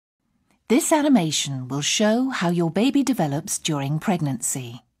This animation will show how your baby develops during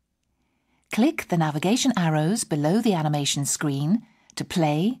pregnancy. Click the navigation arrows below the animation screen to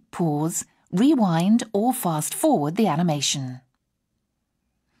play, pause, rewind or fast forward the animation.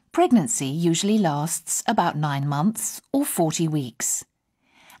 Pregnancy usually lasts about 9 months or 40 weeks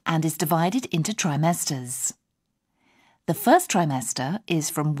and is divided into trimesters. The first trimester is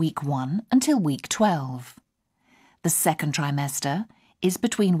from week 1 until week 12. The second trimester is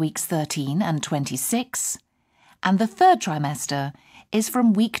between weeks 13 and 26, and the third trimester is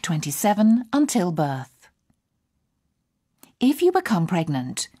from week 27 until birth. If you become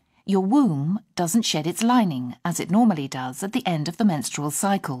pregnant, your womb doesn't shed its lining as it normally does at the end of the menstrual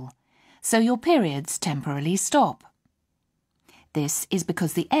cycle, so your periods temporarily stop. This is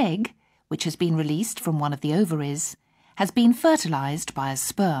because the egg, which has been released from one of the ovaries, has been fertilized by a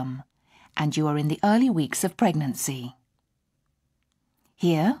sperm, and you are in the early weeks of pregnancy.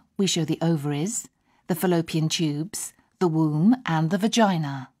 Here we show the ovaries, the fallopian tubes, the womb and the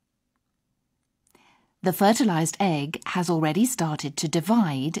vagina. The fertilized egg has already started to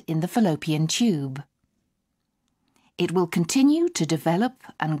divide in the fallopian tube. It will continue to develop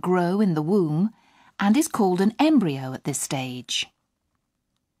and grow in the womb and is called an embryo at this stage.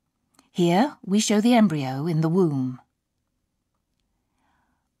 Here we show the embryo in the womb.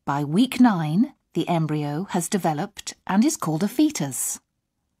 By week 9, the embryo has developed and is called a fetus.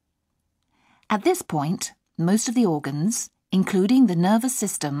 At this point, most of the organs, including the nervous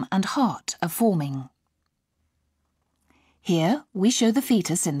system and heart, are forming. Here we show the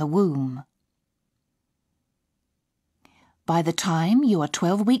fetus in the womb. By the time you are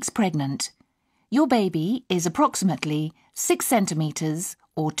 12 weeks pregnant, your baby is approximately 6 centimetres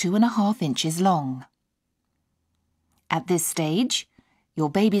or 2.5 inches long. At this stage, your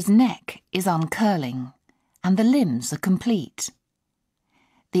baby's neck is uncurling and the limbs are complete.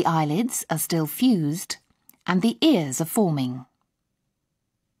 The eyelids are still fused and the ears are forming.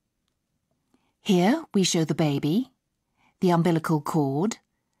 Here we show the baby, the umbilical cord,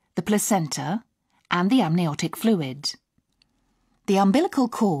 the placenta and the amniotic fluid. The umbilical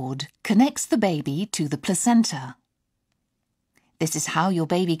cord connects the baby to the placenta. This is how your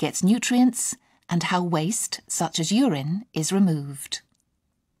baby gets nutrients and how waste, such as urine, is removed.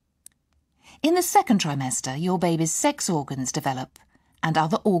 In the second trimester, your baby's sex organs develop and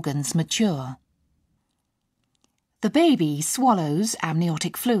other organs mature. The baby swallows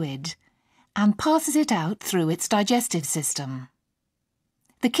amniotic fluid and passes it out through its digestive system.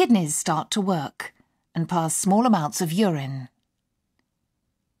 The kidneys start to work and pass small amounts of urine.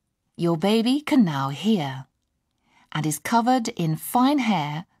 Your baby can now hear and is covered in fine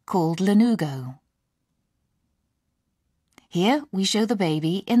hair called lanugo. Here we show the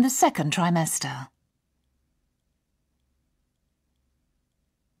baby in the second trimester.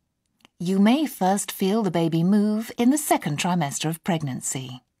 You may first feel the baby move in the second trimester of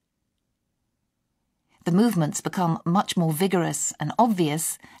pregnancy. The movements become much more vigorous and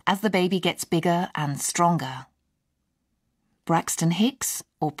obvious as the baby gets bigger and stronger. Braxton Hicks,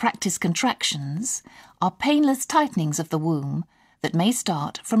 or practice contractions, are painless tightenings of the womb that may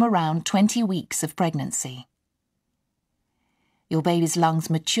start from around 20 weeks of pregnancy. Your baby's lungs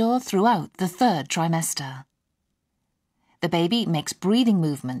mature throughout the third trimester. The baby makes breathing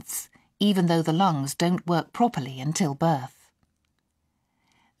movements even though the lungs don't work properly until birth.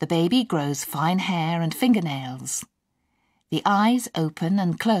 The baby grows fine hair and fingernails. The eyes open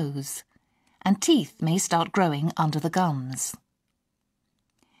and close, and teeth may start growing under the gums.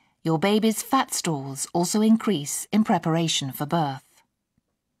 Your baby's fat stores also increase in preparation for birth.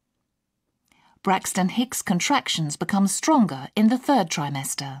 Braxton Hicks contractions become stronger in the third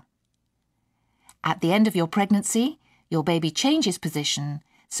trimester. At the end of your pregnancy, your baby changes position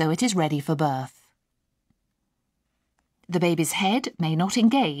so it is ready for birth. The baby's head may not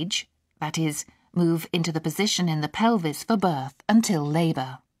engage, that is, move into the position in the pelvis for birth until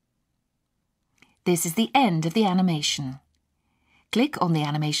labour. This is the end of the animation. Click on the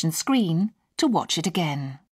animation screen to watch it again.